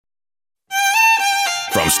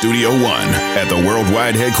Studio One at the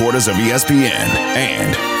worldwide headquarters of ESPN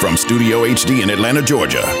and from Studio HD in Atlanta,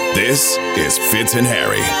 Georgia, this is Fitz and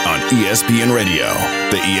Harry on ESPN Radio,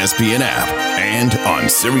 the ESPN app, and on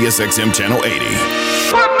SiriusXM Channel 80.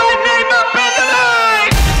 Put my name up in the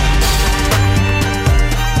line!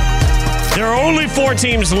 There are only 4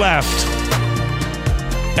 teams left,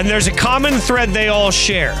 and there's a common thread they all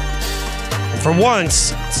share. For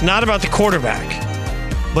once, it's not about the quarterback,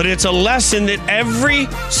 but it's a lesson that every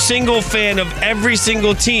single fan of every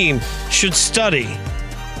single team should study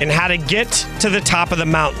in how to get to the top of the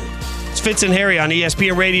mountain. It's Fitz and Harry on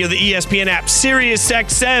ESPN Radio, the ESPN app,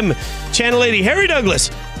 SiriusXM, Channel 80. Harry Douglas,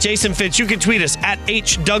 Jason Fitz. You can tweet us at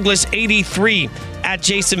HDouglas83, at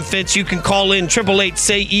Jason Fitz. You can call in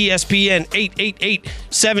 888-SAY-ESPN,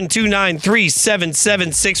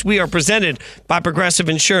 888-729-3776. We are presented by Progressive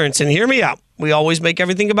Insurance. And hear me out. We always make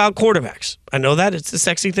everything about quarterbacks. I know that. It's the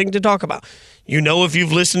sexy thing to talk about. You know, if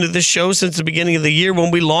you've listened to this show since the beginning of the year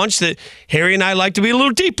when we launched, that Harry and I like to be a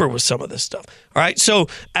little deeper with some of this stuff. All right, so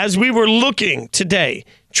as we were looking today,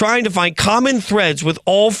 trying to find common threads with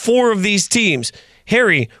all 4 of these teams,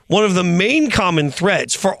 Harry, one of the main common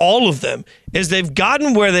threads for all of them is they've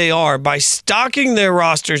gotten where they are by stocking their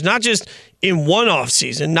rosters, not just in one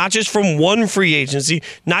offseason, not just from one free agency,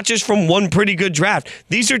 not just from one pretty good draft.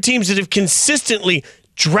 These are teams that have consistently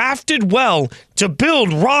drafted well to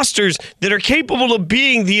build rosters that are capable of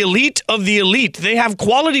being the elite of the elite. They have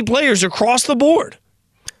quality players across the board.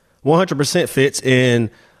 100% Fitz, and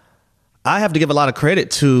I have to give a lot of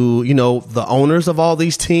credit to, the owners of all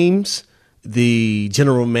these teams, the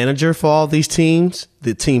general manager for all these teams,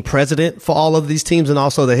 the team president for all of these teams, and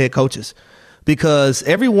also the head coaches. Because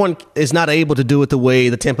everyone is not able to do it the way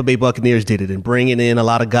the Tampa Bay Buccaneers did it and bringing in a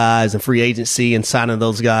lot of guys and free agency and signing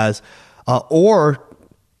those guys. Or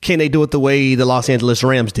can they do it the way the Los Angeles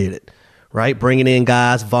Rams did it, right? Bringing in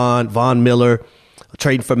guys, Von Miller,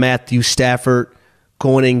 trading for Matthew Stafford,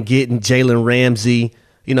 going and getting Jalen Ramsey.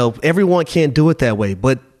 Everyone can't do it that way.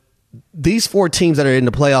 But these 4 teams that are in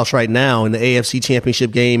the playoffs right now in the AFC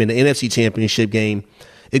Championship game and the NFC Championship game,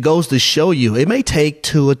 it goes to show you it may take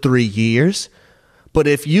 2 or 3 years, but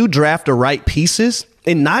if you draft the right pieces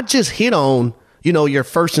and not just hit on, your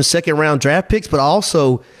first and second round draft picks, but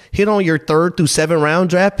also hit on your 3rd through 7th round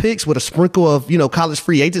draft picks with a sprinkle of, college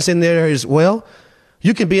free agents in there as well,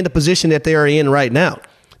 you can be in the position that they are in right now.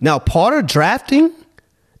 Now, part of drafting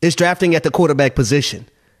is drafting at the quarterback position.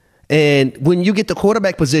 And when you get the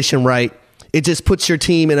quarterback position right, it just puts your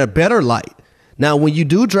team in a better light. Now, when you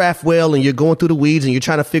do draft well and you're going through the weeds and you're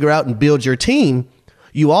trying to figure out and build your team,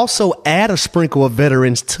 you also add a sprinkle of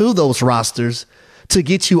veterans to those rosters to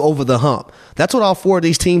get you over the hump. That's what all 4 of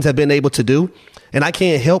these teams have been able to do. And I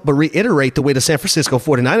can't help but reiterate the way the San Francisco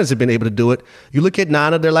 49ers have been able to do it. You look at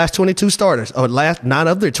 9 of their last 22 starters, or 9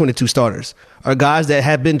 of their 22 starters are guys that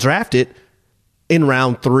have been drafted in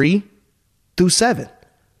round 3 through 7.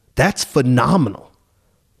 That's phenomenal.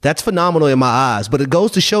 That's phenomenal in my eyes. But it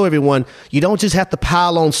goes to show everyone, you don't just have to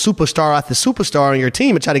pile on superstar after superstar on your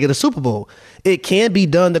team and try to get a Super Bowl. It can be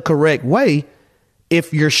done the correct way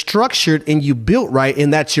if you're structured and you built right,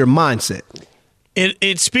 and that's your mindset.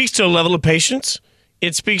 It speaks to a level of patience.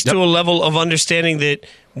 It speaks to a level of understanding that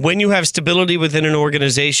when you have stability within an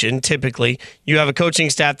organization, typically, you have a coaching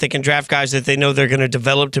staff that can draft guys that they know they're going to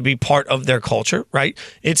develop to be part of their culture, right?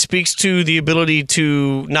 It speaks to the ability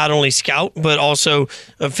to not only scout, but also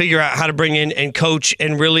figure out how to bring in and coach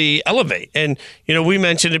and really elevate. And, we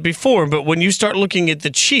mentioned it before, but when you start looking at the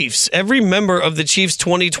Chiefs, every member of the Chiefs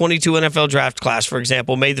 2022 NFL draft class, for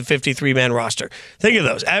example, made the 53-man roster. Think of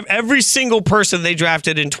those. Every single person they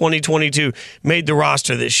drafted in 2022 made the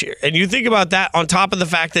roster this year. And you think about that on top of the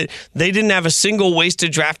fact that they didn't have a single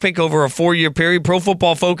wasted draft pick over a 4-year period. Pro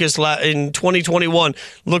Football Focus in 2021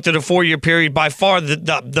 looked at a 4-year period. By far,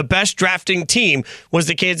 the best drafting team was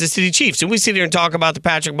the Kansas City Chiefs. And we sit here and talk about the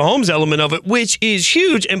Patrick Mahomes element of it, which is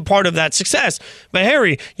huge and part of that success. But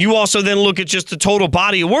Harry, you also then look at just the total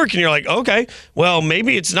body of work and you're like, okay, well,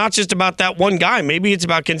 maybe it's not just about that one guy. Maybe it's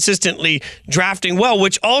about consistently drafting well,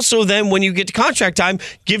 which also then when you get to contract time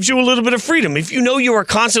gives you a little bit of freedom. If you know you are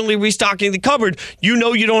constantly restocking the cupboard, you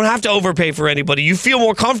don't have to overpay for anybody. You feel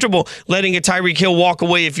more comfortable letting a Tyreek Hill walk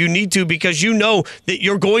away if you need to, because you know that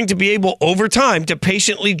you're going to be able over time to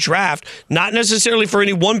patiently draft, not necessarily for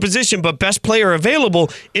any one position, but best player available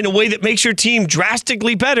in a way that makes your team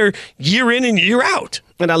drastically better year in and year out.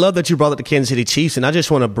 And I love that you brought up the Kansas City Chiefs, and I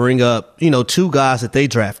just want to bring up, 2 guys that they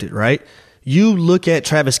drafted, right? You look at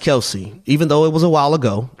Travis Kelce, even though it was a while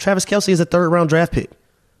ago, Travis Kelce is a 3rd-round draft pick.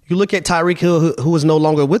 You look at Tyreek Hill, who is no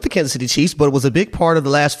longer with the Kansas City Chiefs, but was a big part of the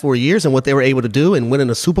last 4 years and what they were able to do and winning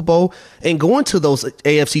a Super Bowl and going to those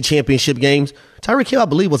AFC Championship games. Tyreek Hill, I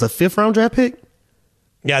believe, was a 5th-round draft pick.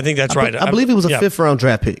 Yeah, I think that's right. I believe he was a 5th-round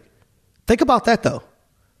draft pick. Think about that, though.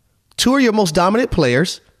 2 of your most dominant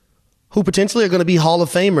players, who potentially are going to be Hall of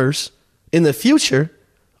Famers in the future,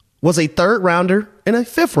 was a 3rd-rounder and a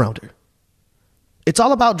 5th-rounder. It's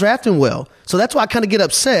all about drafting well. So that's why I kind of get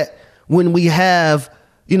upset when we have,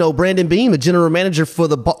 Brandon Beane, the general manager for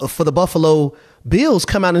the Buffalo Bills,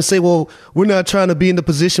 come out and say, well, we're not trying to be in the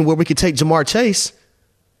position where we could take Jamar Chase.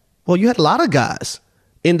 Well, you had a lot of guys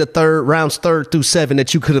in the rounds 3rd through 7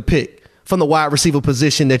 that you could have picked from the wide receiver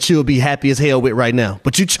position that you'll be happy as hell with right now.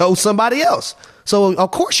 But you chose somebody else. So,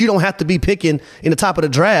 of course, you don't have to be picking in the top of the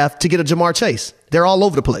draft to get a Jamar Chase. They're all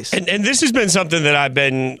over the place. And this has been something that I've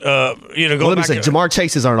been, going let me say, Jamar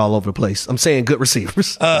Chases aren't all over the place. I'm saying good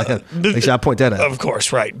receivers. Make sure I point that out. Of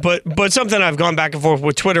course, right. But something I've gone back and forth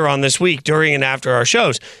with Twitter on this week during and after our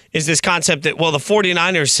shows is this concept that, well, the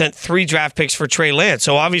 49ers sent 3 draft picks for Trey Lance.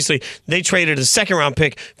 So, obviously, they traded a 2nd-round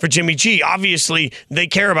pick for Jimmy G. Obviously, they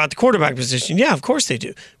care about the quarterback position. Yeah, of course they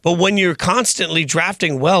do. But when you're constantly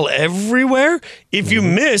drafting well everywhere, if you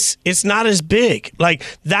miss, it's not as big. Like,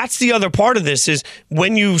 that's the other part of this is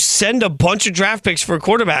when you send a bunch of draft picks for a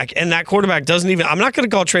quarterback and that quarterback doesn't even, I'm not going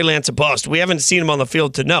to call Trey Lance a bust. We haven't seen him on the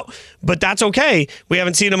field to know. But that's okay. We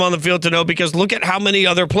haven't seen him on the field to know because look at how many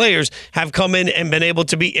other players have come in and been able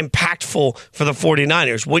to be impactful for the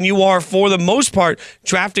 49ers. When you are, for the most part,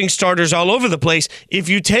 drafting starters all over the place, if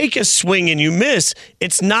you take a swing and you miss,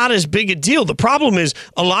 it's not as big a deal. The problem is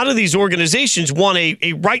a lot of these organizations want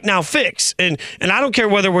a right now fix. And I don't care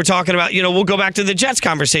whether we're talking about, we'll go back to the Jets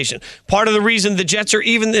conversation. Part of the reason the Jets are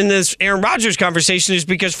even in this Aaron Rodgers conversation is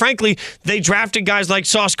because, frankly, they drafted guys like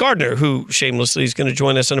Sauce Gardner, who shamelessly is going to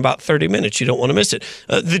join us in about 30 minutes. You don't want to miss it.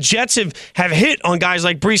 The Jets have hit on guys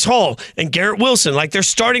like Breece Hall and Garrett Wilson. Like, they're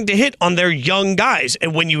starting to hit on their young guys.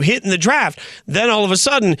 And when you hit in the draft, then all of a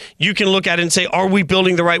sudden you can look at it and say, are we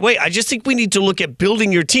building the right way? I just think we need to look at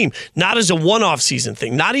building your team, not as a one-off season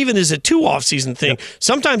thing, not even as a 2-off season thing. Yep.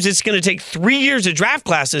 Sometimes it's going to take 3 years of draft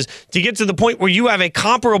classes to get to the point where you have a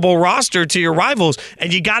comparable roster to your rivals,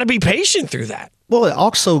 and you got to be patient through that. Well, it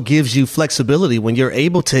also gives you flexibility when you're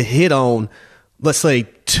able to hit on, let's say,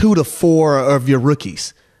 2 to 4 of your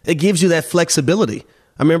rookies. It gives you that flexibility.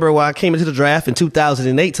 I remember when I came into the draft in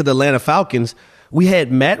 2008 to the Atlanta Falcons, we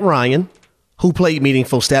had Matt Ryan, who played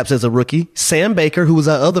meaningful snaps as a rookie. Sam Baker, who was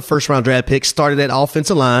our other 1st-round draft pick, started at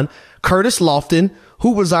offensive line. Curtis Lofton,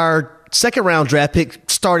 who was our 2nd-round draft pick,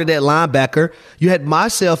 started at linebacker. You had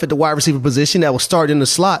myself at the wide receiver position that was starting in the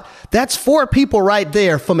slot. That's 4 people right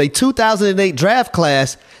there from a 2008 draft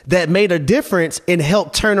class that made a difference and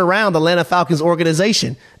helped turn around the Atlanta Falcons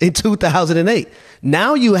organization in 2008.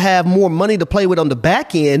 Now you have more money to play with on the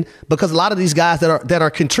back end because a lot of these guys that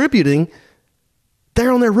are contributing,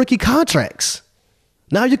 they're on their rookie contracts.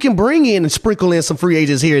 Now you can bring in and sprinkle in some free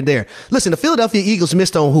agents here and there. Listen, the Philadelphia Eagles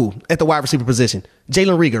missed on who at the wide receiver position?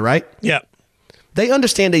 Jalen Reagor, right? Yeah. They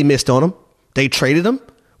understand they missed on him. They traded him,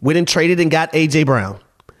 went and traded and got A.J. Brown.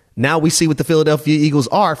 Now we see what the Philadelphia Eagles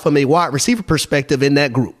are from a wide receiver perspective in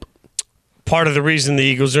that group. Part of the reason the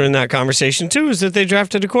Eagles are in that conversation, too, is that they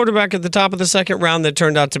drafted a quarterback at the top of the 2nd round that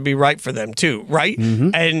turned out to be right for them, too, right? Mm-hmm.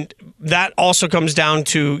 And that also comes down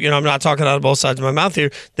to, I'm not talking out of both sides of my mouth here,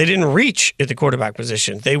 they didn't reach at the quarterback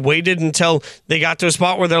position. They waited until they got to a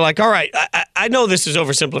spot where they're like, all right, I know this is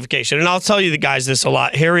oversimplification, and I'll tell you the guys this a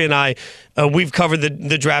lot. Harry and I, we've covered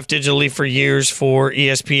the draft digitally for years for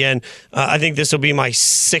ESPN. I think this will be my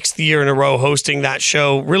 6th year in a row hosting that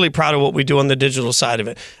show. Really proud of what we do on the digital side of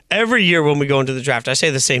it. Every year when we go into the draft, I say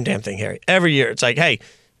the same damn thing, Harry. Every year, it's like, hey,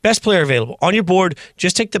 best player available. On your board,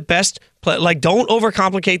 just take the best play. Like, don't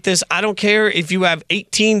overcomplicate this. I don't care if you have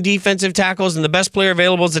 18 defensive tackles and the best player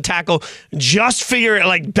available is a tackle. Just figure it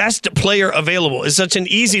like best player available. It's such an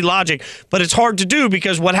easy logic, but it's hard to do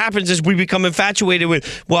because what happens is we become infatuated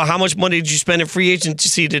with, well, how much money did you spend in free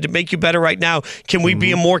agency? Did it make you better right now? Can we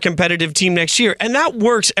be a more competitive team next year? And that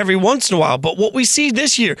works every once in a while. But what we see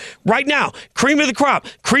this year, right now, cream of the crop,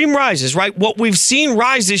 cream rises, right? What we've seen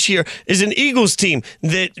rise this year is an Eagles team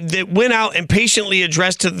that went out and patiently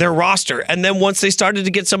addressed their roster roster. And then once they started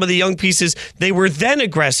to get some of the young pieces, they were then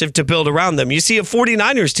aggressive to build around them. You see a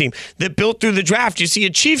 49ers team that built through the draft. You see a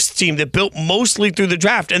Chiefs team that built mostly through the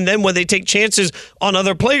draft. And then when they take chances on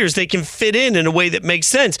other players, they can fit in a way that makes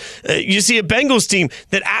sense. You see a Bengals team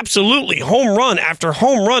that absolutely home run after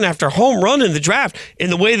home run after home run in the draft in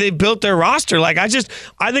the way they built their roster. Like, I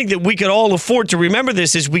think that we could all afford to remember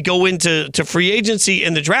this as we go into free agency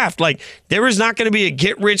and the draft. Like, there is not going to be a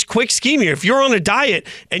get-rich-quick scheme here. If you're on a diet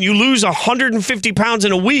and you lose 150 pounds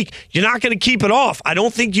in a week, you're not going to keep it off. I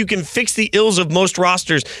don't think you can fix the ills of most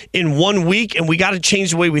rosters in 1 week, and we got to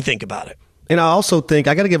change the way we think about it. And I also think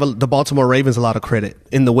I got to give the Baltimore Ravens a lot of credit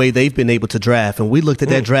in the way they've been able to draft. And we looked at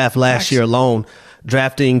that draft last year alone,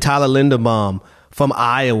 drafting Tyler Linderbaum from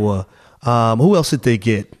Iowa. Who else did they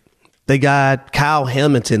get? They got Kyle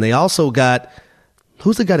Hamilton. They also got,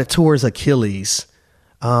 who's the guy that tore his Achilles?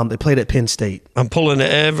 They played at Penn State. I'm pulling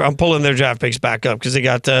their draft picks back up because they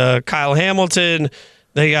got Kyle Hamilton.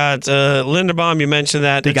 They got Linderbaum. You mentioned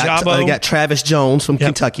that. They got Travis Jones from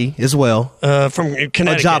Kentucky as well. From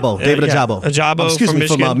Connecticut. David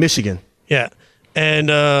Ajabo. From Michigan. Yeah. And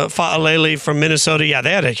Fa'alele from Minnesota. Yeah,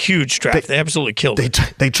 they had a huge draft. They absolutely killed it.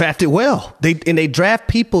 They drafted well. They draft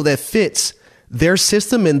people that fits their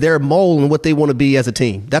system and their mold and what they want to be as a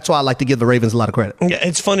team. That's why I like to give the Ravens a lot of credit. Yeah,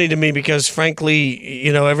 it's funny to me because, frankly,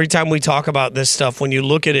 every time we talk about this stuff, when you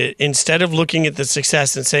look at it, instead of looking at the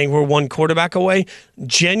success and saying we're one quarterback away,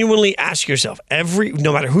 genuinely ask yourself,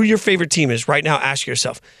 no matter who your favorite team is right now, ask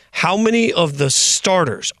yourself, how many of the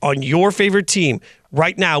starters on your favorite team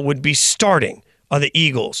right now would be starting on the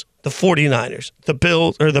Eagles, the 49ers, the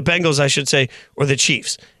Bills, or the Bengals, I should say, or the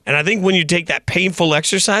Chiefs? And I think when you take that painful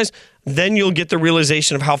exercise, then you'll get the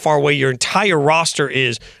realization of how far away your entire roster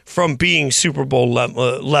is from being Super Bowl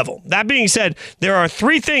level. That being said, there are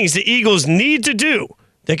 3 things the Eagles need to do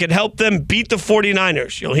that could help them beat the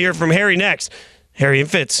 49ers. You'll hear from Harry next. Harry and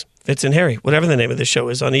Fitz. Fitz and Harry, whatever the name of the show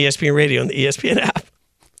is, on ESPN Radio and the ESPN app.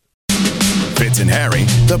 Fitz and Harry,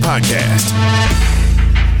 the podcast.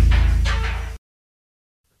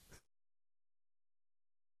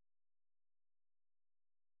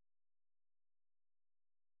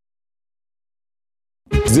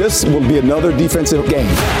 This will be another defensive game.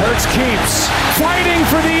 Hurts keeps fighting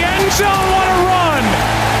for the end zone. What a run!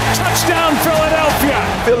 Touchdown,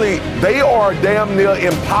 Philadelphia. Philly, they are damn near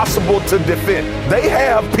impossible to defend. They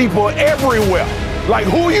have people everywhere. Like,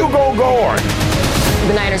 who you gonna guard?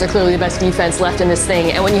 The Niners are clearly the best defense left in this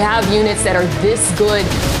thing. And when you have units that are this good,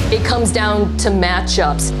 it comes down to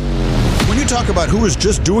matchups. When you talk about who is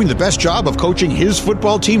just doing the best job of coaching his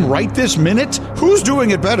football team right this minute, who's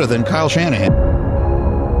doing it better than Kyle Shanahan?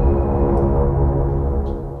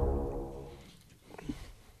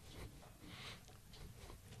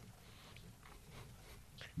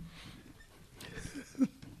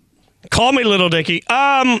 Call me Little Dicky.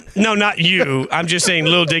 No, not you. I'm just saying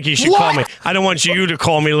Little Dicky should call me. I don't want you to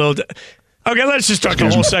call me Little Dicky. Okay, let's just start the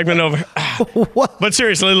whole segment over. What? But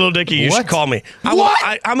seriously, Little Dicky, you should call me.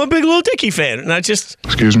 I'm a big Little Dicky fan, and I just...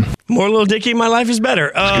 Excuse me. More Little Dicky in my life is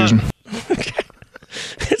better. Excuse me.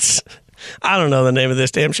 I don't know the name of this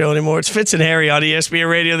damn show anymore. It's Fitz and Harry on ESPN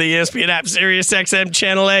Radio, the ESPN app, Sirius XM,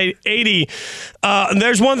 Channel 80. And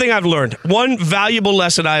there's one thing I've learned, one valuable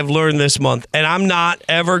lesson I've learned this month, and I'm not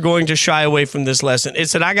ever going to shy away from this lesson.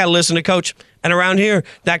 It's that I got to listen to Coach. And around here,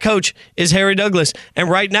 that coach is Harry Douglas. And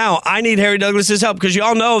right now, I need Harry Douglas's help because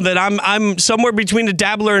y'all know that I'm somewhere between a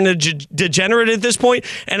dabbler and a degenerate at this point,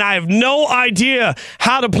 and I have no idea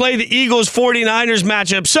how to play the Eagles-49ers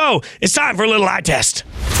matchup. So it's time for a little eye test.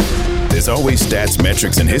 There's always stats,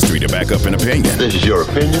 metrics, and history to back up an opinion. This is your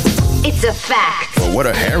opinion? It's a fact. But what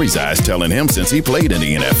are Harry's eyes telling him since he played in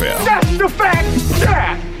the NFL? That's the fact.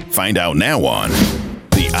 Yeah. Find out now on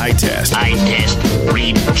The Eye Test. Eye test.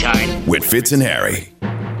 Read chart. With Fitz and Harry.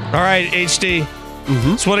 All right, HD.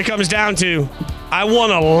 That's what it comes down to. I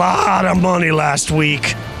won a lot of money last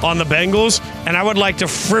week on the Bengals, and I would like to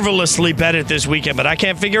frivolously bet it this weekend, but I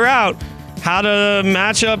can't figure out how to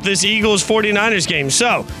match up this Eagles-49ers game.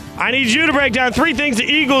 So I need you to break down 3 things the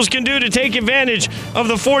Eagles can do to take advantage of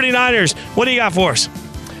the 49ers. What do you got for us?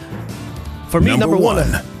 For me, number one,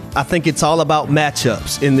 I think it's all about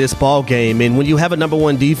matchups in this ball game. And when you have a number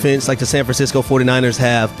 1 defense like the San Francisco 49ers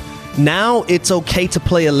have, now it's okay to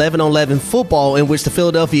play 11-on-11 football in which the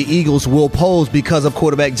Philadelphia Eagles will pose because of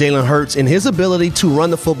quarterback Jalen Hurts and his ability to run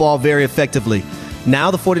the football very effectively.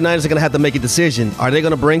 Now the 49ers are going to have to make a decision. Are they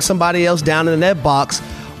going to bring somebody else down in that box,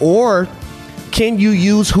 or can you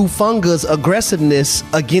use Hufanga's aggressiveness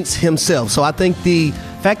against himself? So I think the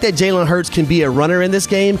fact that Jalen Hurts can be a runner in this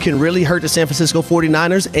game can really hurt the San Francisco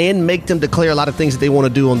 49ers and make them declare a lot of things that they want to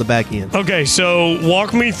do on the back end. Okay, so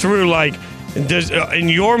walk me through, like, in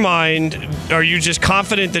your mind, are you just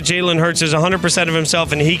confident that Jalen Hurts is 100% of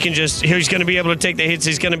himself and he's going to be able to take the hits,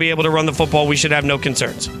 he's going to be able to run the football, we should have no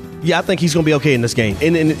concerns? Yeah, I think he's going to be okay in this game.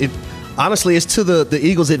 And honestly, it's to the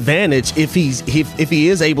Eagles' advantage if he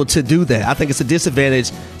is able to do that. I think it's a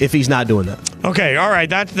disadvantage if he's not doing that. Okay, all right.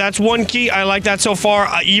 That's one key. I like that so far.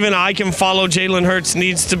 Even I can follow Jalen Hurts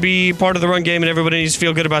needs to be part of the run game, and everybody needs to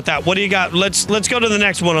feel good about that. What do you got? Let's go to the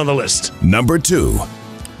next one on the list. Number 2.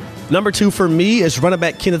 Number 2 for me is running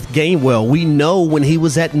back Kenneth Gainwell. We know when he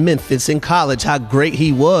was at Memphis in college how great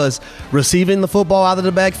he was receiving the football out of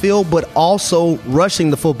the backfield, but also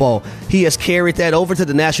rushing the football. He has carried that over to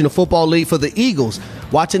the National Football League for the Eagles.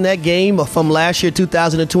 Watching that game from last year,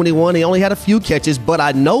 2021, he only had a few catches, but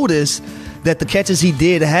I noticed that the catches he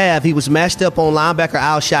did have, he was matched up on linebacker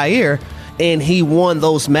Al-Shaair, and he won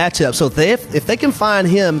those matchups. So if they can find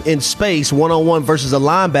him in space one-on-one versus a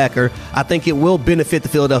linebacker, I think it will benefit the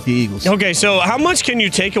Philadelphia Eagles. Okay, so how much can you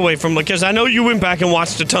take away from, because I know you went back and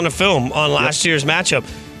watched a ton of film on last year's matchup.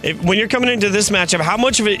 When you're coming into this matchup, how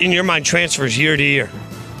much of it in your mind transfers year to year?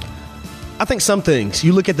 I think some things.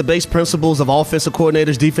 You look at the base principles of offensive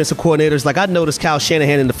coordinators, defensive coordinators. Like I noticed Kyle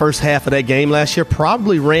Shanahan in the first half of that game last year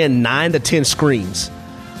probably ran 9 to 10 screens.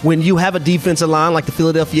 When you have a defensive line like the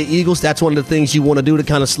Philadelphia Eagles, that's one of the things you want to do to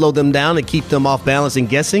kind of slow them down and keep them off balance and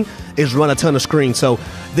guessing is run a ton of screens. So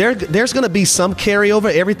there's going to be some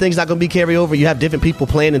carryover. Everything's not going to be carryover. You have different people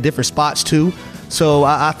playing in different spots too. So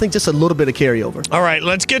I think just a little bit of carryover. All right,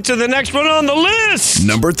 let's get to the next one on the list.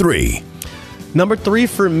 Number 3. Number 3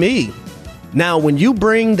 for me. Now, when you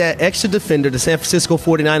bring that extra defender, the San Francisco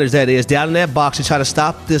 49ers, that is, down in that box to try to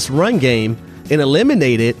stop this run game and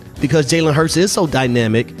eliminate it because Jalen Hurts is so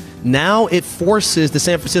dynamic, now it forces the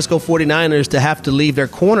San Francisco 49ers to have to leave their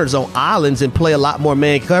corners on islands and play a lot more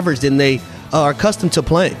man coverage than they are accustomed to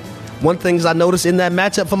playing. One thing I noticed in that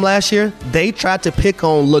matchup from last year, they tried to pick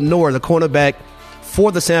on Lenore, the cornerback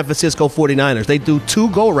for the San Francisco 49ers. They do 2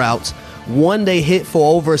 go routes. One they hit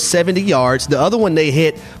for over 70 yards. The other one they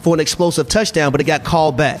hit for an explosive touchdown, but it got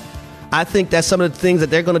called back. I think that's some of the things that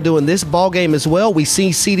they're going to do in this ball game as well. We see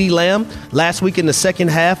CeeDee Lamb last week in the second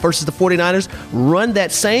half versus the 49ers run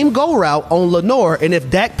that same go route on Lenore. And if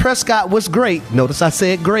Dak Prescott was great, notice I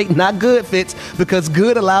said great, not good, Fitz, because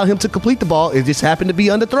good allowed him to complete the ball. It just happened to be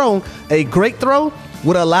underthrown. A great throw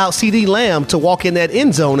would allow CeeDee Lamb to walk in that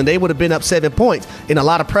end zone, and they would have been up 7 points, and a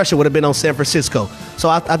lot of pressure would have been on San Francisco. So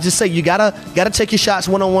I just say you gotta take your shots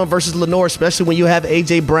one-on-one versus Lenore, especially when you have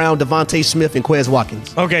A.J. Brown, Devontae Smith, and Quez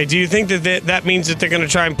Watkins. Okay, do you think that means that they're going to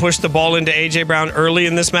try and push the ball into A.J. Brown early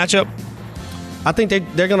in this matchup? I think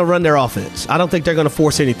they're going to run their offense. I don't think they're going to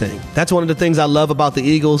force anything. That's one of the things I love about the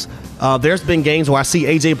Eagles. There's been games where I see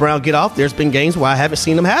A.J. Brown get off. There's been games where I haven't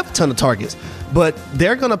seen him have a ton of targets. But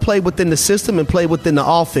they're going to play within the system and play within the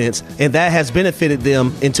offense, and that has benefited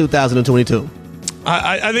them in 2022.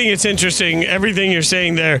 I think it's interesting. Everything you're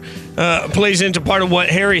saying there plays into part of what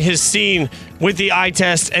Harry has seen with the eye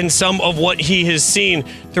test and some of what he has seen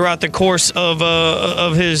throughout the course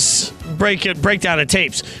of his breakdown of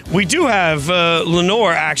tapes. We do have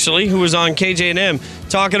Lenore, actually, who was on KJ&M,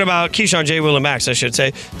 talking about Keyshawn, J. Will, and Max, I should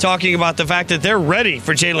say, talking about the fact that they're ready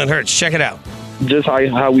for Jalen Hurts. Check it out. Just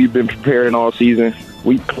how we've been preparing all season.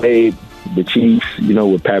 We played the Chiefs,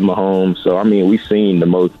 with Pat Mahomes. So, we've seen the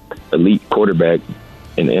most elite quarterback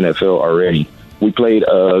in the NFL already. We played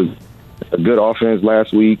a good offense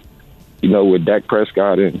last week, with Dak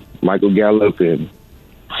Prescott and Michael Gallup and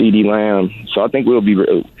CeeDee Lamb. So I think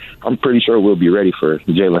I'm pretty sure we'll be ready for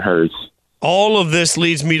Jalen Hurts. All of this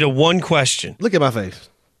leads me to one question. Look at my face.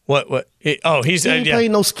 What? He's they ain't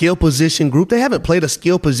played no skill position group. They haven't played a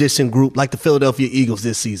skill position group like the Philadelphia Eagles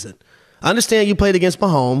this season. I understand you played against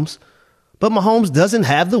Mahomes, but Mahomes doesn't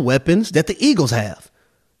have the weapons that the Eagles have.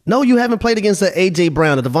 No, you haven't played against a A.J.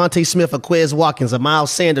 Brown, a Devontae Smith, a Quez Watkins, a Miles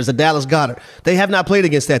Sanders, a Dallas Goedert. They have not played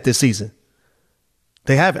against that this season.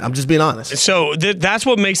 They haven't. I'm just being honest. So that's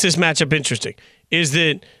what makes this matchup interesting, is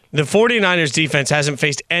that the 49ers defense hasn't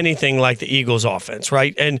faced anything like the Eagles offense,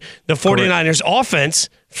 right? And the 49ers offense,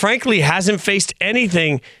 frankly, hasn't faced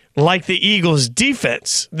anything like the Eagles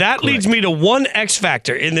defense. That leads me to one X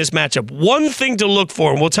factor in this matchup. One thing to look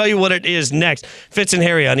for, and we'll tell you what it is next. Fitz and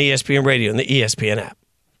Harry on ESPN Radio and the ESPN app.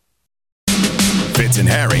 Fitz and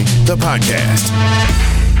Harry, the podcast.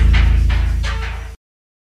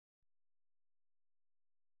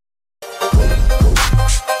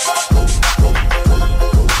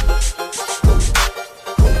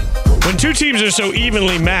 When two teams teams are so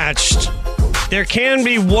evenly matched, there can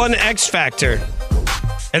be one X factor.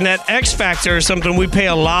 And that X factor is something we pay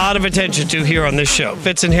a lot of attention to here on this show.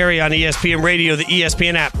 Fitz and Harry on ESPN Radio, the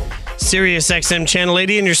ESPN app, Sirius XM Channel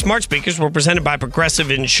 80, and your smart speakers were presented by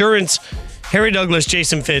Progressive Insurance. Harry Douglas,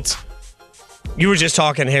 Jason Fitz. You were just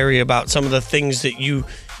talking, Harry, about some of the things that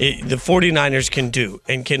the 49ers can do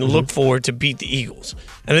and can look forward to beat the Eagles.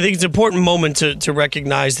 And I think it's an important moment to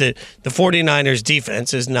recognize that the 49ers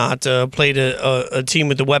defense has not played a team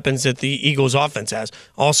with the weapons that the Eagles offense has.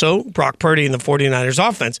 Also, Brock Purdy and the 49ers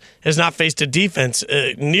offense has not faced a defense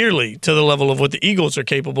nearly to the level of what the Eagles are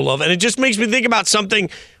capable of. And it just makes me think about something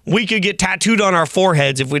we could get tattooed on our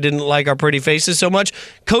foreheads if we didn't like our pretty faces so much.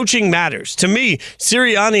 Coaching matters. To me,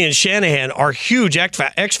 Sirianni and Shanahan are huge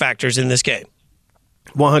X factors in this game.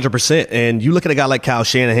 100%. And you look at a guy like Kyle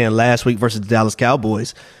Shanahan last week versus the Dallas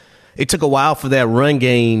Cowboys. It took a while for that run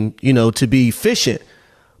game, to be efficient.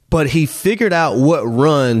 But he figured out what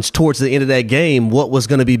runs towards the end of that game, what was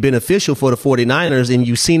going to be beneficial for the 49ers, and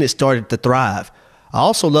you've seen it started to thrive. I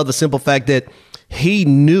also love the simple fact that he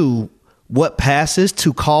knew what passes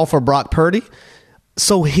to call for Brock Purdy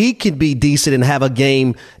so he can be decent and have a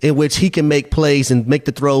game in which he can make plays and make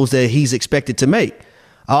the throws that he's expected to make.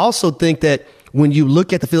 I also think that when you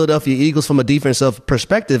look at the Philadelphia Eagles from a defensive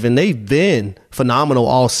perspective, and they've been phenomenal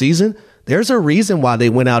all season, there's a reason why they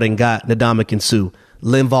went out and got Ndamukong Suh,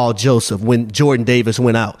 Linval Joseph, when Jordan Davis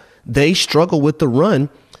went out. They struggle with the run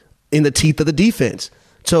in the teeth of the defense.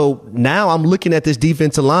 So now I'm looking at this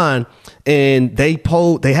defensive line, and they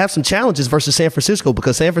have some challenges versus San Francisco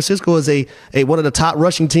because San Francisco is a one of the top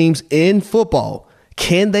rushing teams in football.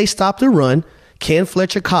 Can they stop the run? Can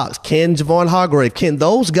Fletcher Cox, can Javon Hargrave, can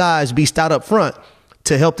those guys be stout up front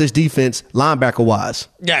to help this defense linebacker-wise?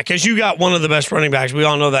 Yeah, because you got one of the best running backs. We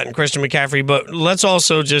all know that in Christian McCaffrey. But let's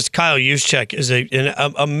also just Kyle Juszczyk is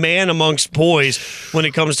a man amongst boys when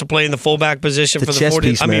it comes to playing the fullback position for the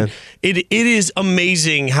 40s. I mean, it is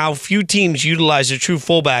amazing how few teams utilize a true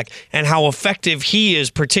fullback and how effective he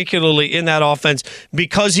is, particularly in that offense,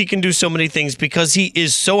 because he can do so many things, because he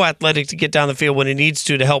is so athletic to get down the field when he needs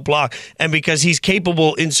to help block, and because he's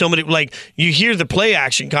capable in so many, like you hear the play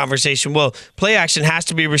action conversation. Well, play action has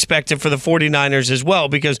to be respected for the 49ers as well,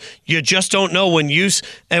 because you just don't know when Use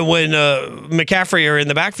and when McCaffrey are in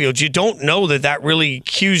the backfield. You don't know that really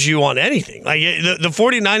cues you on anything. Like the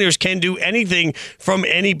 49ers can do anything from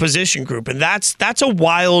any position group, and that's a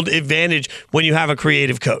wild advantage when you have a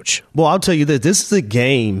creative coach. Well, I'll tell you this is a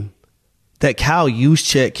game that Kyle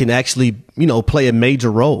Juszczyk can actually, play a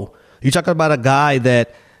major role. You're talking about a guy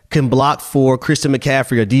that can block for Christian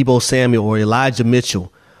McCaffrey or Deebo Samuel or Elijah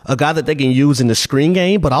Mitchell, a guy that they can use in the screen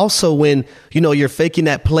game, but also when, you're faking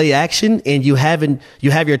that play action and you have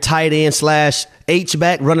your tight end /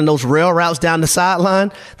 H-back running those rail routes down the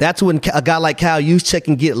sideline. That's when a guy like Kyle Juszczyk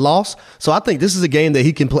can get lost. So I think this is a game that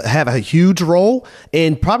he can have a huge role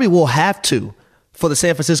and probably will have to for the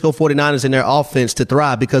San Francisco 49ers in their offense to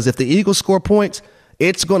thrive, because if the Eagles score points,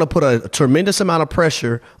 it's going to put a tremendous amount of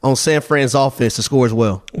pressure on San Fran's offense to score as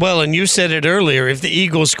well. Well, and you said it earlier, if the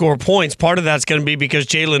Eagles score points, part of that's going to be because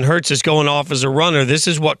Jalen Hurts is going off as a runner. This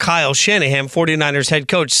is what Kyle Shanahan, 49ers head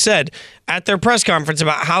coach, said at their press conference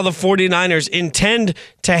about how the 49ers intend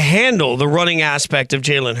to handle the running aspect of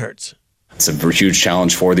Jalen Hurts. It's a huge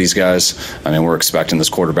challenge for these guys. I mean, we're expecting this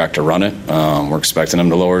quarterback to run it. We're expecting him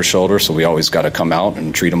to lower his shoulder, so we always got to come out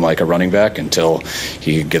and treat him like a running back until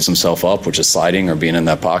he gives himself up, which is sliding or being in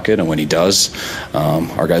that pocket. And when he does,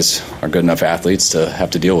 our guys are good enough athletes to have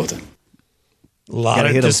to deal with it. A lot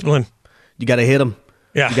of discipline. You got to hit him.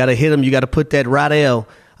 Yeah. You got to hit him. You got to put that right L.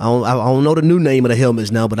 I don't know the new name of the helmets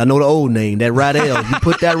now, but I know the old name, that right L. You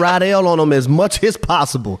put that right L on them as much as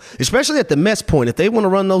possible, especially at the mesh point. If they want to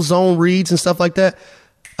run those zone reads and stuff like that,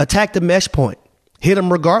 attack the mesh point. Hit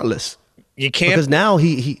them regardless. You can't, because now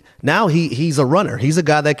he's a runner. He's a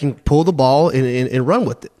guy that can pull the ball and run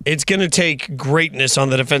with it. It's going to take greatness on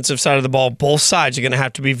the defensive side of the ball. Both sides are going to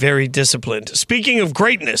have to be very disciplined. Speaking of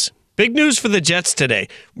greatness, big news for the Jets today.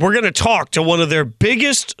 We're going to talk to one of their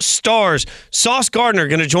biggest stars. Sauce Gardner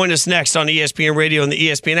going to join us next on ESPN Radio and the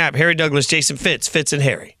ESPN app. Harry Douglas, Jason Fitz and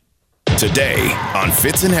Harry. Today on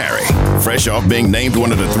Fitz and Harry, fresh off being named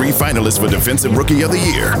one of the 3 finalists for Defensive Rookie of the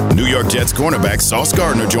Year, New York Jets cornerback Sauce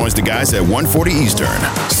Gardner joins the guys at 1:40 Eastern.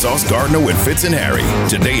 Sauce Gardner with Fitz and Harry,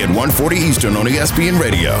 today at 1:40 Eastern on ESPN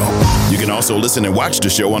Radio. You can also listen and watch the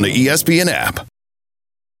show on the ESPN app.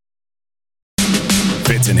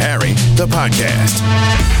 Fitz and Harry, the podcast.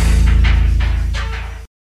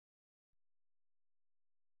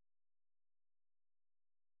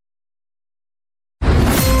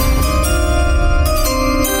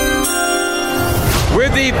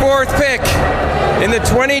 With the 4th pick In the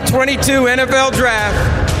 2022 NFL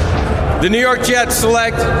Draft, the New York Jets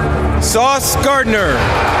select Sauce Gardner,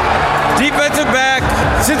 defensive back,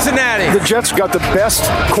 Cincinnati. The Jets got the best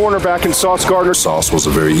cornerback in Sauce Gardner. Sauce was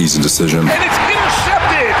a very easy decision. And it's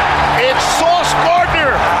intercepted. It's Sauce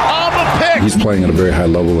Gardner on the pick. He's playing at a very high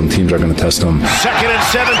level, and teams are going to test him. 2nd and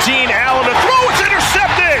 17. Allen to throw. It's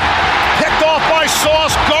intercepted. Picked off by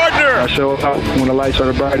Sauce Gardner. I show up when the lights are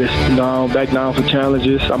the brightest. You know, I'm back down for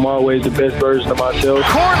challenges. I'm always the best version of myself.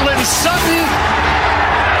 Cortland Sutton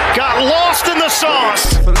got lost in the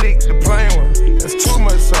sauce. Philippe, the plain one. That's too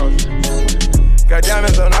much sauce. Got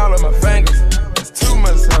diamonds on all of my fingers. That's too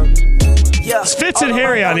much sauce. It's Fitz and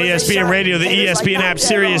Harry on ESPN Radio, the ESPN app,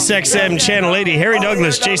 Sirius XM, Channel 80. Harry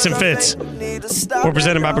Douglas, Jason Fitz. We're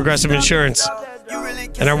presented by Progressive Insurance.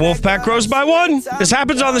 And our Wolfpack grows by one. This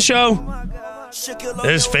happens on the show.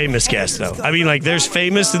 There's famous guests, though. I mean, like, there's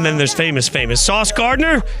famous, and then there's famous. Sauce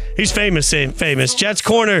Gardner, he's famous. Jets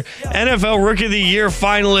corner, NFL Rookie of the Year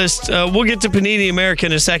finalist. We'll get to Panini America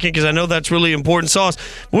in a second because I know that's really important. Sauce,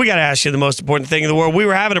 we got to ask you the most important thing in the world. We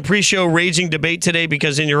were having a pre-show raging debate today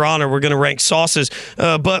because, in your honor, we're going to rank sauces.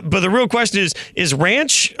 But the real question is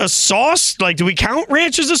ranch a sauce? Like, do we count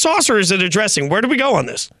ranch as a sauce, or is it a dressing? Where do we go on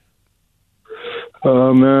this?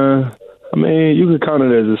 Man, I mean, you could count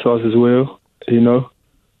it as a sauce as well. You know,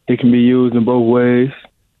 it can be used in both ways.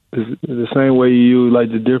 It's the same way you use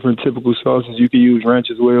like the different typical sauces, you can use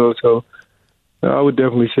ranch as well. So I would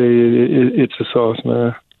definitely say it's a sauce,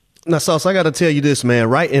 man. Now, Sauce, I got to tell you this, man.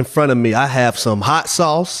 Right in front of me, I have some hot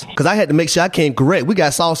sauce because I had to make sure I came correct. We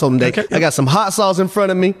got sauce on today. Okay. I got some hot sauce in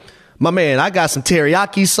front of me. My man, I got some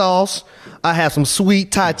teriyaki sauce. I have some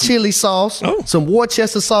sweet Thai chili sauce, some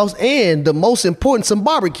Worcester sauce, and the most important, some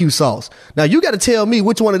barbecue sauce. Now, you got to tell me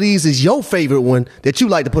which one of these is your favorite one that you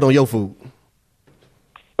like to put on your food.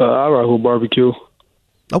 I rock with barbecue.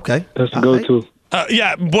 Okay. That's the go-to.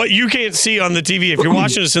 Yeah, what you can't see on the TV, if you're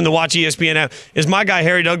watching us in the Watch ESPN app, is my guy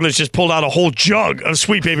Harry Douglas just pulled out a whole jug of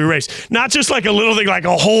Sweet Baby Ray's. Not just like a little thing, like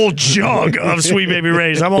a whole jug of Sweet Baby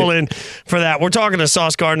Ray's. I'm all in for that. We're talking to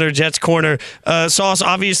Sauce Gardner, Jets corner. Sauce,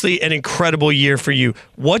 obviously an incredible year for you.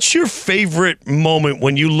 What's your favorite moment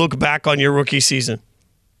when you look back on your rookie season?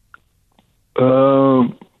 That's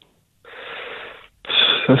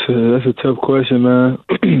a tough question, man.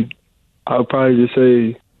 I would probably just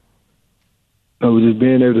say, just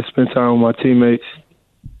being able to spend time with my teammates,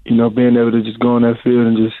 you know, being able to just go on that field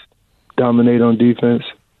and just dominate on defense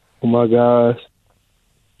with my guys.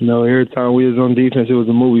 You know, every time we was on defense, it was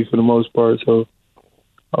a movie for the most part. So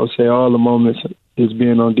I would say all the moments just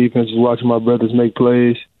being on defense, just watching my brothers make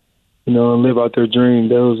plays, you know, and live out their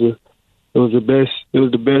dream. It was the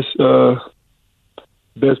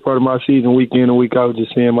best part of my season, week in and week out,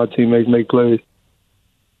 just seeing my teammates make plays.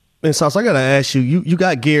 And Sauce, I got to ask you, you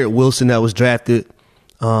got Garrett Wilson that was drafted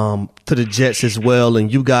to the Jets as well,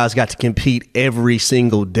 and you guys got to compete every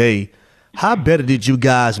single day. How better did you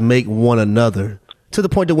guys make one another to the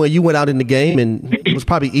point that when you went out in the game and it was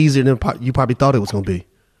probably easier than you probably thought it was going to be?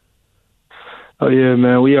 Oh, yeah,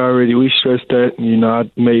 man, we stressed that. You know,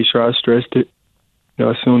 I made sure I stressed it. You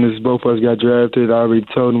know, as soon as both of us got drafted, I already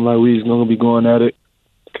told them, like, we was going to be going at it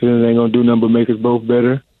because it ain't going to do nothing but make us both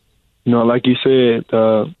better. You know, like you said,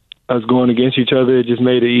 us going against each other, it just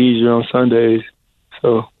made it easier on Sundays.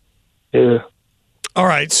 So, yeah. All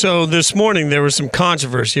right, so this morning there was some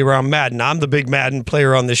controversy around Madden. I'm the big Madden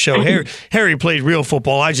player on this show. Harry played real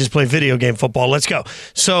football. I just play video game football. Let's go.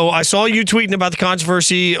 So I saw you tweeting about the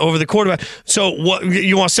controversy over the quarterback. So what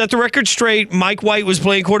you want to set the record straight? Mike White was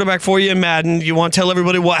playing quarterback for you in Madden. You want to tell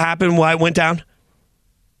everybody what happened, why it went down?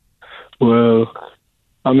 Well,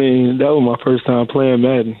 I mean, that was my first time playing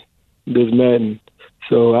Madden.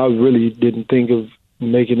 So I really didn't think of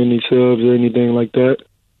making any subs or anything like that.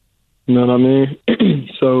 You know what I mean?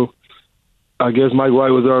 So I guess Mike White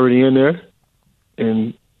was already in there,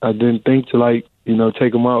 and I didn't think to,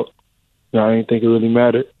 take him out. I didn't think it really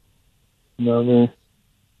mattered. You know what I mean?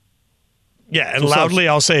 Yeah, and loudly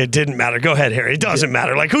I'll say it didn't matter. Go ahead, Harry. It doesn't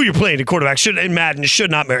matter. Like, who you're playing the quarterback in Madden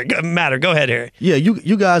should not matter. Go ahead, Harry. Yeah,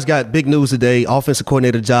 you guys got big news today. Offensive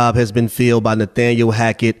coordinator job has been filled by Nathaniel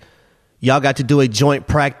Hackett. Y'all got to do a joint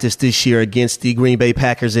practice this year against the Green Bay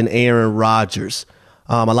Packers and Aaron Rodgers.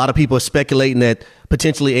 A lot of people are speculating that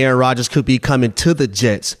potentially Aaron Rodgers could be coming to the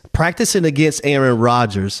Jets. Practicing against Aaron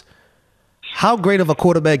Rodgers, how great of a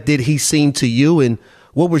quarterback did he seem to you, and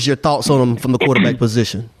what was your thoughts on him from the quarterback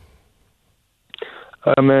position?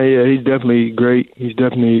 Man, yeah, he's definitely great. He's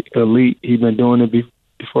definitely elite. He's been doing it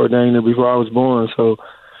before I was born. So,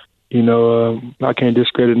 you know, I can't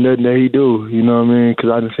discredit nothing that he do. You know what I mean? Because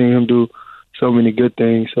I done seen him do so many good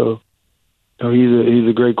things. So, you know, he's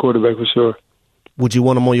a great quarterback for sure. Would you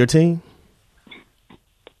want him on your team?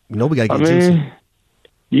 You know we got to get juicy.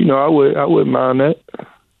 You know, I wouldn't mind that.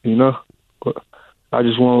 You know, I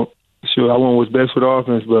just want what's best for the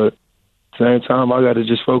offense, but at the same time, I got to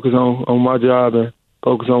just focus on my job and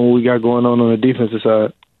focus on what we got going on the defensive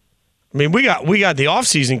side. I mean, we got the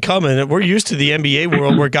offseason coming. We're used to the NBA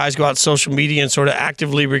world where guys go out social media and sort of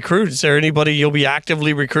actively recruit. Is there anybody you'll be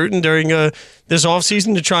actively recruiting during this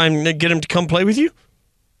offseason to try and get him to come play with you?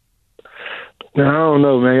 No, I don't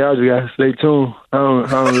know, man. Y'all just got to stay tuned. I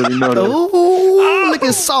don't really know that. Ooh, look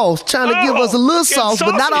at Sauce trying to give us a little sauce,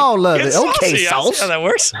 but not all of it. Okay, Sauce. I see how that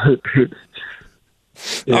works.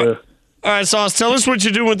 Yeah. All right, Sauce, tell us what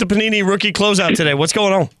you're doing with the Panini rookie closeout today. What's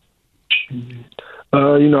going on?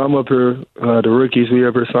 You know, I'm up here, the rookies, we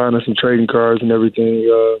up here signing some trading cards and everything.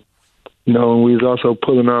 You know, and we was also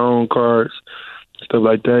pulling our own cards, stuff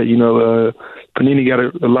like that. You know, Panini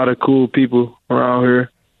got a lot of cool people around here.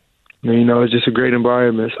 And, you know, it's just a great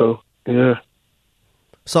environment. So, yeah.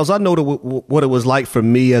 So I know what it was like for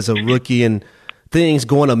me as a rookie and things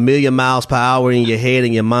going a million miles per hour in your head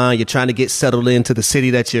and your mind. You're trying to get settled into the city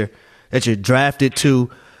that you're drafted to.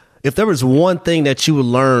 If there was one thing that you would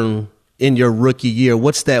learn in your rookie year,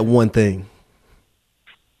 what's that one thing?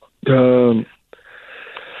 I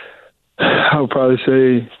would probably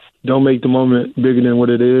say don't make the moment bigger than what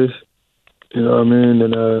it is. You know what I mean?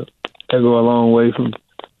 And that go a long way from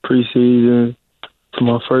preseason to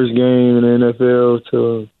my first game in the NFL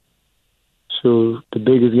to the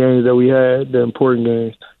biggest games that we had, the important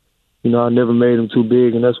games. You know, I never made them too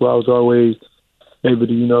big, and that's why I was always able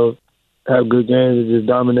to, you know, have good games and just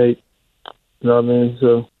dominate. You know what I mean?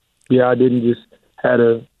 So, yeah, I didn't just have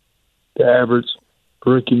the average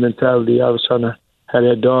rookie mentality. I was trying to have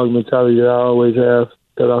that dog mentality that I always have,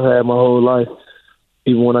 that I've had my whole life,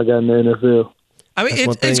 even when I got in the NFL. I mean,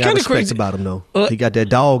 it's kind of crazy about him, though. He got that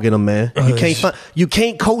dog in him, man. You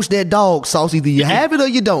can't coach that dog, Sauce. Either you have it or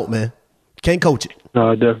you don't, man. You can't coach it.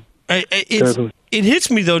 No, definitely. It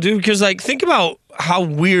hits me, though, dude, because, like, think about how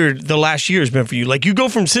weird the last year has been for you. Like, you go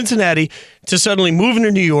from Cincinnati to suddenly moving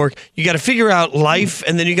to New York. You got to figure out life,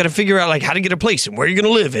 and then you got to figure out, like, how to get a place and where you're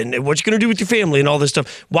going to live and what you're going to do with your family and all this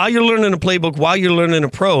stuff while you're learning a playbook, while you're learning a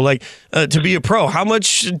pro. Like, to be a pro, how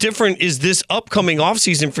much different is this upcoming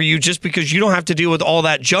offseason for you just because you don't have to deal with all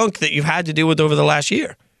that junk that you've had to deal with over the last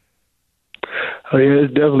year? Oh, yeah,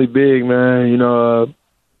 it's definitely big, man. You know,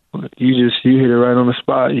 you hit it right on the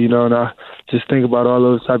spot, you know, and I just think about all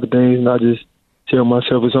those type of things, and I just tell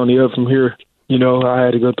myself it's only up from here. You know, I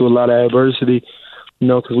had to go through a lot of adversity, you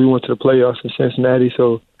know, because we went to the playoffs in Cincinnati,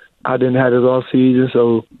 so I didn't have this off season,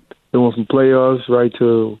 so it went from playoffs right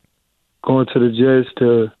to going to the Jets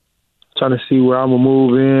to trying to see where I'm going to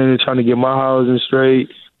move in and trying to get my housing straight,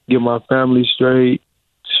 get my family straight,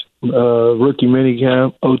 rookie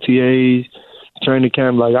minicamp, OTAs, training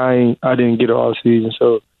camp. Like, I didn't get it all season,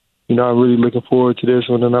 so you know, I'm really looking forward to this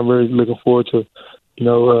one, and I'm really looking forward to, you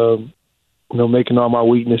know, making all my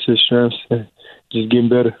weaknesses strengths and just getting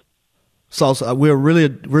better. So we really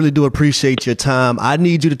do appreciate your time. I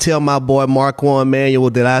need you to tell my boy Marquand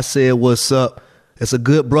Manuel that I said what's up. It's a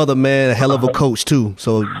good brother, man, a hell of a coach, too.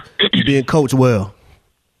 So you're being coached well.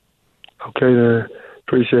 Okay, then.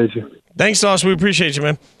 Appreciate you. Thanks, Sauce. We appreciate you,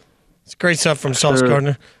 man. It's great stuff from Sauce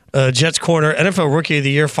Gardner. Jets corner, NFL Rookie of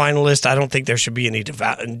the Year finalist. I don't think there should be any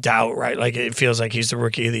doubt, right? Like, it feels like he's the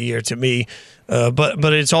Rookie of the Year to me.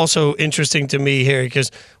 But it's also interesting to me, Harry,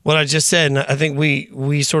 because what I just said, and I think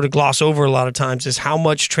we sort of gloss over a lot of times, is how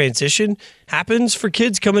much transition happens for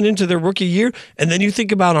kids coming into their rookie year. And then you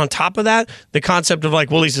think about, on top of that, the concept of,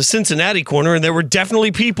 like, well, he's a Cincinnati corner, and there were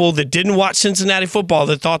definitely people that didn't watch Cincinnati football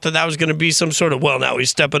that thought that was going to be some sort of, well, now he's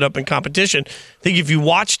stepping up in competition. I think if you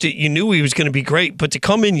watched it, you knew he was going to be great. But to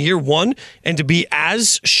come in year one and to be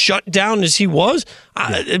as shut down as he was,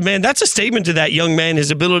 man, that's a statement to that young man,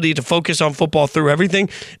 his ability to focus on football through everything.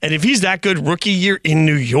 And if he's that good rookie year in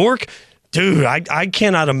New York, dude, I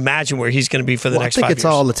cannot imagine where he's going to be for the next 5 years. I think it's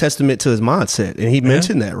all a testament to his mindset. And he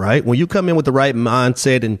mentioned that, right? When you come in with the right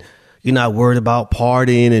mindset and you're not worried about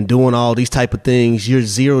partying and doing all these type of things, you're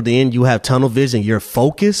zeroed in, you have tunnel vision, you're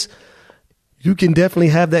focused, you can definitely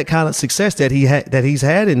have that kind of success that he's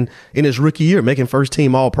had in his rookie year, making first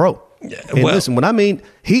team All-Pro. And listen, when I mean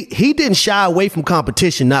he didn't shy away from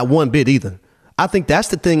competition, not one bit either. I think that's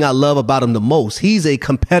the thing I love about him the most. He's a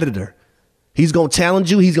competitor. He's going to challenge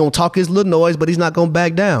you. He's going to talk his little noise, but he's not going to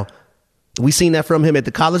back down. We've seen that from him at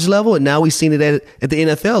the college level, and now we've seen it at the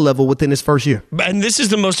NFL level within his first year. And this is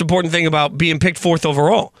the most important thing about being picked 4th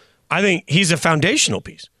overall. I think he's a foundational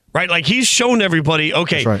piece. Right? Like, he's shown everybody,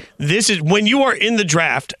 okay, right, this is when you are in the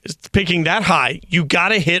draft picking that high, you got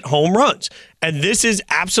to hit home runs. And this is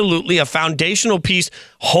absolutely a foundational piece,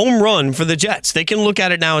 home run for the Jets. They can look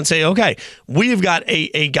at it now and say, okay, we've got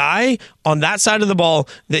a guy on that side of the ball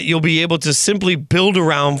that you'll be able to simply build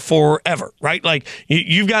around forever, right? Like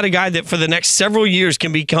you've got a guy that for the next several years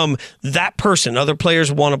can become that person. Other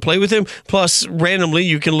players want to play with him. Plus, randomly,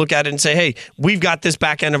 you can look at it and say, hey, we've got this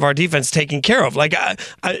back end of our defense taken care of. Like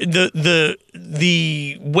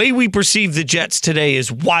the way we perceive the Jets today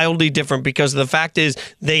is wildly different because the fact is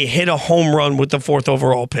they hit a home run with the 4th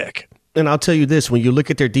overall pick. And I'll tell you this, when you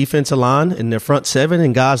look at their defensive line and their front seven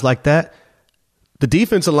and guys like that, the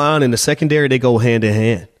defensive line and the secondary, they go hand in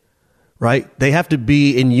hand, right? They have to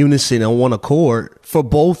be in unison on one accord for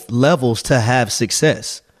both levels to have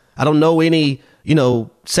success. I don't know any,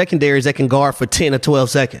 secondaries that can guard for 10 or 12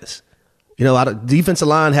 seconds. Defensive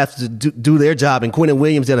line has to do their job, and Quentin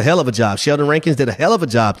Williams did a hell of a job. Sheldon Rankins did a hell of a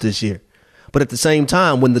job this year. But at the same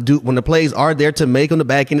time, when the plays are there to make on the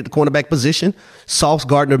back end at the cornerback position, Sauce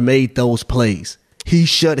Gardner made those plays. He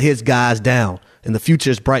shut his guys down, and the future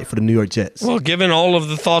is bright for the New York Jets. Well, given all of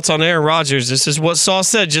the thoughts on Aaron Rodgers, this is what Sauce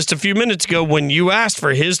said just a few minutes ago when you asked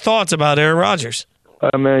for his thoughts about Aaron Rodgers.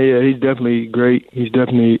 Yeah, he's definitely great. He's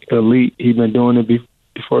definitely elite. He's been doing it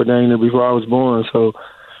before I was born, so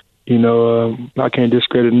I can't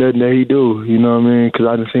discredit nothing that he do. You know what I mean? Because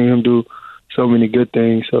I've seen him do so many good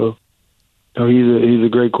things. So he's a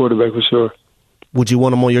great quarterback for sure. Would you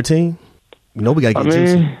want him on your team? We got to get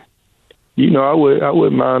juicy. I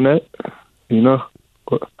wouldn't mind that.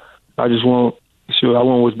 I just want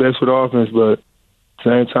what's best for the offense, but at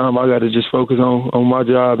the same time, I got to just focus on my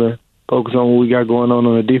job and focus on what we got going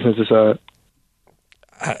on the defensive side.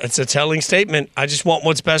 It's a telling statement. I just want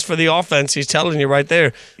what's best for the offense. He's telling you right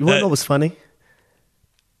there. You want to know what's funny?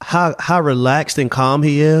 How relaxed and calm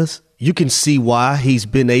he is. You can see why he's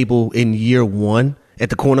been able in year one at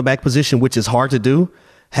the cornerback position, which is hard to do,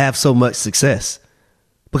 have so much success.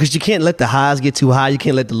 Because you can't let the highs get too high. You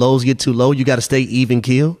can't let the lows get too low. You got to stay even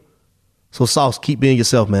keel. So, Sauce, keep being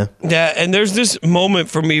yourself, man. Yeah, and there's this moment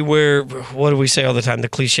for me where, what do we say all the time? The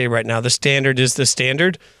cliche right now, the standard is the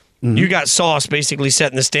standard. Mm-hmm. You got Sauce basically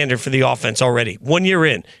setting the standard for the offense already 1 year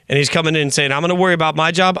in, and he's coming in and saying, I'm going to worry about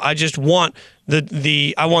my job. I just want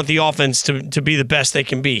I want the offense to be the best they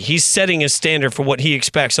can be. He's setting a standard for what he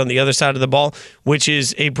expects on the other side of the ball, which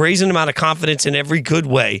is a brazen amount of confidence in every good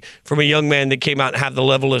way from a young man that came out and had the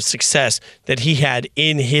level of success that he had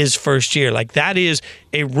in his first year. Like, that is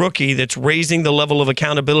a rookie that's raising the level of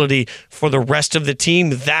accountability for the rest of the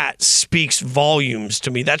team. That speaks volumes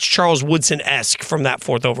to me. That's Charles Woodson-esque from that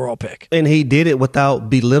 4th overall pick. And he did it without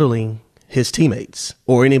belittling his teammates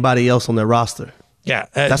or anybody else on their roster. Yeah,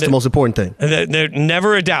 that's the most important thing. There's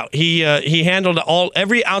never a doubt. He handled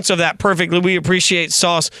every ounce of that perfectly. We appreciate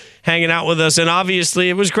Sauce hanging out with us, and obviously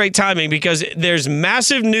it was great timing because there's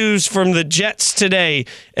massive news from the Jets today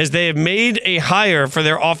as they have made a hire for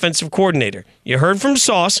their offensive coordinator. You heard from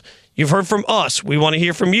Sauce. You've heard from us. We want to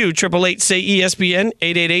hear from you. 888-SAY-ESPN,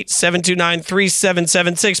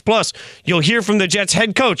 888-729-3776. Plus, you'll hear from the Jets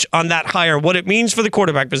head coach on that hire, what it means for the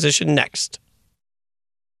quarterback position next.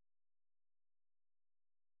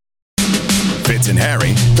 Fitz and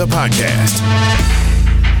Harry, the podcast.